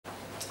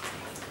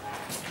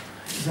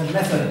إذا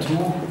method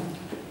 2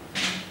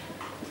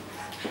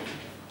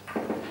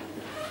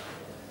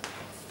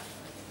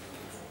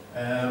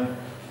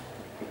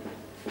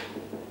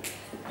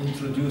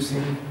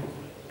 introducing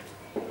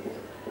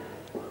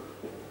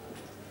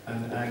an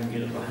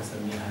angle راح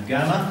اسميها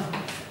جاما.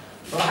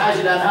 راح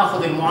اجي الان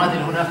اخذ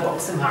المعادله هناك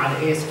واقسمها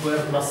على a سكوير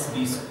بلس b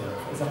سكوير،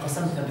 فاذا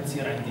قسمتها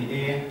بتصير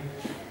عندي a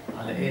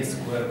على a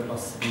سكوير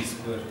بلس b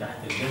سكوير تحت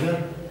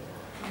الجذر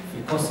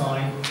في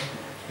كوساين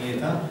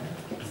ثيتا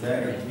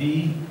زائد b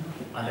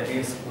على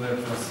a سكوير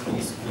بلس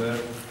b سكوير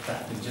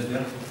تحت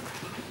الجذر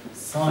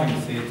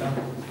ساين ثيتا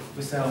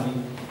بيساوي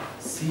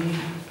c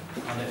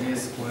على a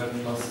سكوير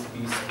بلس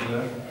b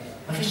سكوير.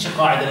 ما فيش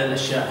قاعده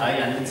للاشياء هاي،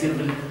 يعني بتصير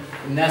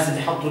الناس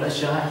اللي حطوا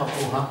الاشياء هاي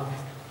حطوها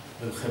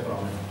بالخبره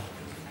منهم.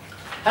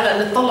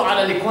 هلا نطلع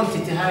على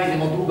الكوانتيتي هاي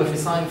اللي مضروبه في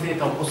ساين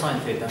ثيتا وكوساين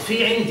ثيتا.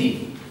 في عندي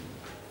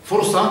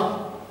فرصه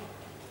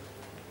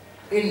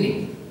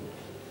اني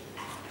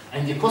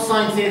عندي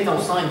كوساين ثيتا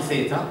وساين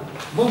ثيتا،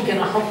 ممكن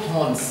احط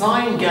هون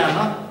ساين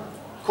جاما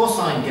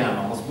كوساين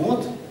جاما،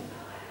 مضبوط؟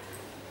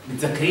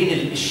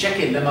 متذكرين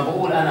الشكل لما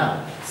بقول انا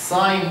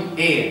ساين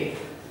A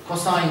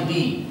كوساين B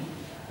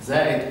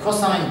زائد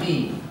كوساين B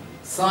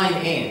ساين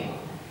A،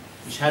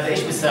 مش هذا ايش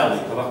بيساوي؟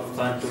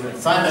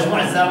 ساين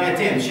مجموع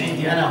الزاويتين، مش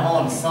عندي انا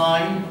هون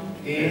ساين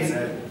A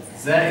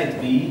زائد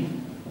B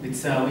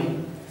بتساوي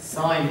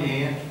ساين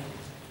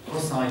A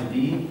كوساين B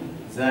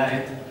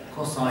زائد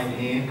كوساين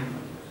A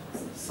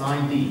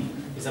ساين B.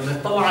 إذا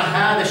بنطلع على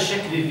هذا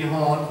الشكل اللي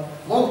هون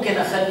ممكن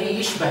أخليه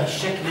يشبه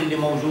الشكل اللي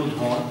موجود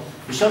هون،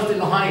 بشرط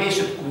إنه هاي إيش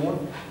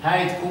تكون؟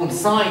 هاي تكون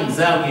ساين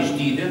زاوية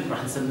جديدة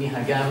رح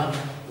نسميها جاما،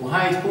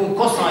 وهاي تكون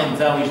كوساين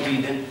زاوية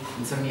جديدة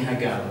نسميها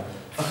جاما.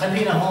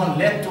 فخلينا هون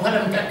لت،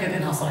 وهلا متأكد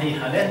إنها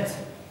صحيحة، لت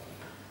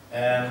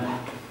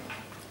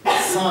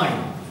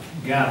ساين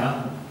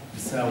جاما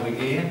بتساوي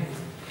A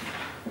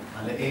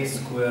على A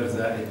سكوير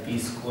زائد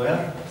B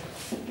سكوير،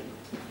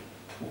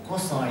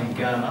 وكوساين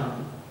جاما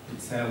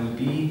بتساوي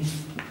B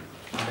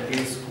على A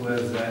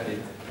سكوير زائد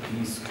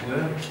B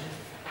سكوير.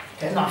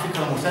 كأنه على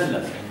فكرة مثلث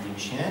عندي،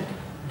 مش هيك؟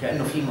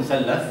 كأنه في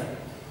مثلث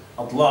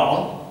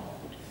أضلاعه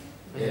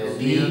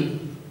B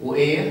و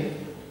A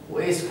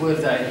و A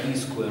سكوير زائد B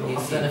سكوير،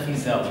 وحطينا فيه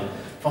زاوية.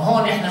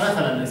 فهون إحنا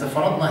مثلا إذا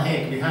فرضنا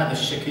هيك بهذا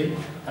الشكل،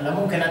 هلا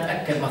ممكن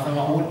أتأكد مثلا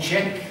أقول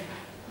تشيك،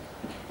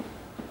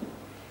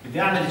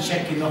 بدي أعمل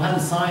تشيك إنه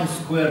هل ساين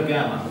سكوير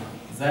جاما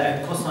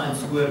زائد كوساين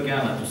سكوير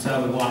جاما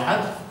تساوي 1؟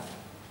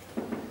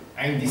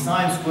 عندي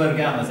ساين سكوير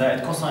جاما زائد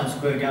كوساين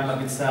سكوير جاما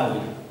بتساوي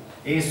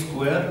A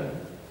سكوير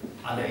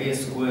على A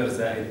سكوير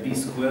زائد B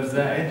سكوير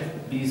زائد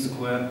B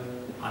سكوير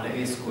على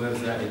A سكوير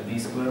زائد B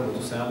سكوير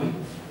وتساوي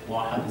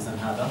 1. إذا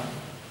هذا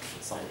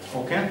صحيح.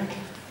 أوكي؟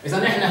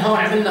 إذا إحنا هون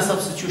عملنا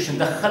سبستيوشن،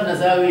 دخلنا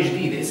زاوية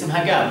جديدة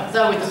اسمها جاما،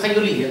 زاوية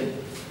تخيلية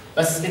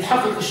بس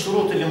بتحقق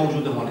الشروط اللي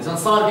موجودة هون. إذا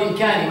صار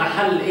بإمكاني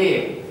محل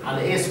A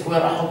على A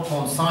سكوير أحط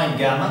هون ساين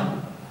جاما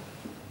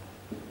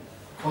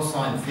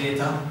كوساين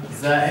ثيتا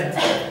زائد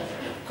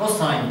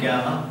كوساين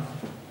جاما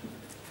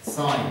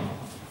ساين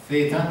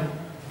ثيتا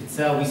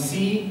بتساوي C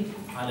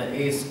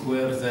على A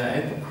سكوير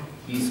زائد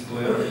B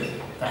سكوير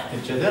تحت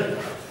الجذر.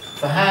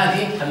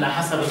 فهذه هلا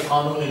حسب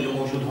القانون اللي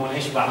موجود هون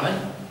ايش بعمل؟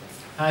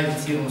 هاي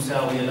بتصير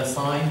مساوية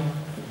لساين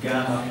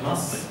جاما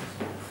بلس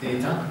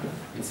ثيتا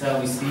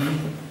بتساوي C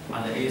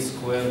على A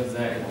سكوير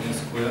زائد B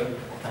سكوير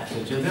تحت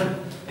الجذر.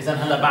 إذا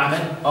هلا بعمل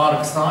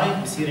ارك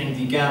ساين، بصير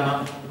عندي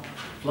جاما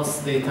بلس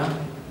ثيتا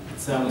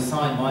بتساوي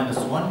ساين ماينس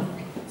 1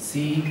 C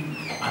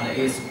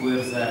على A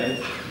سكوير زائد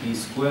B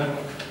سكوير.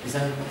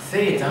 إذا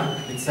ثيتا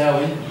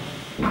بتساوي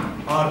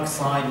ارك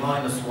ساين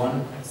ماينس 1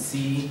 C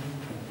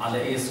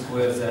على A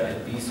سكوير زائد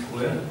B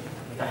سكوير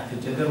تحت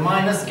الجذر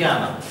ماينس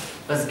جاما،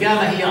 بس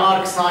جاما هي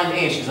ارك ساين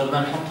ايش؟ إذا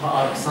بدنا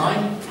نحطها ارك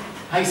ساين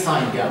هي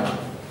ساين جاما،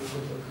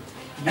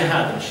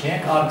 بهذا مش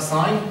هيك؟ ارك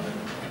ساين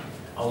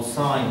أو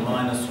ساين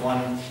ماينس 1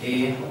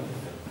 A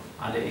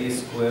على A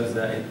سكوير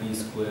زائد B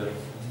سكوير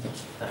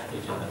تحت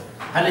الجذر.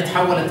 هل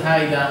تحولت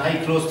هاي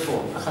هاي كلوزد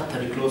فورم؟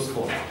 اخذتها بكلوزد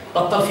فورم،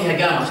 بطل فيها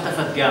جاما،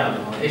 اختفت جاما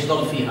من هون، ايش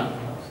ضل فيها؟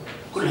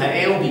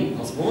 كلها A و B،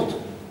 مضبوط؟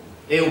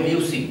 A و B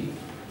و C.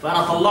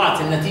 فانا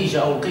طلعت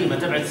النتيجه او القيمه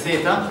تبعت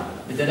ثيتا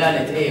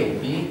بدلاله A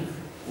و B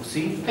و C.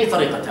 هي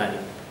طريقه ثانيه.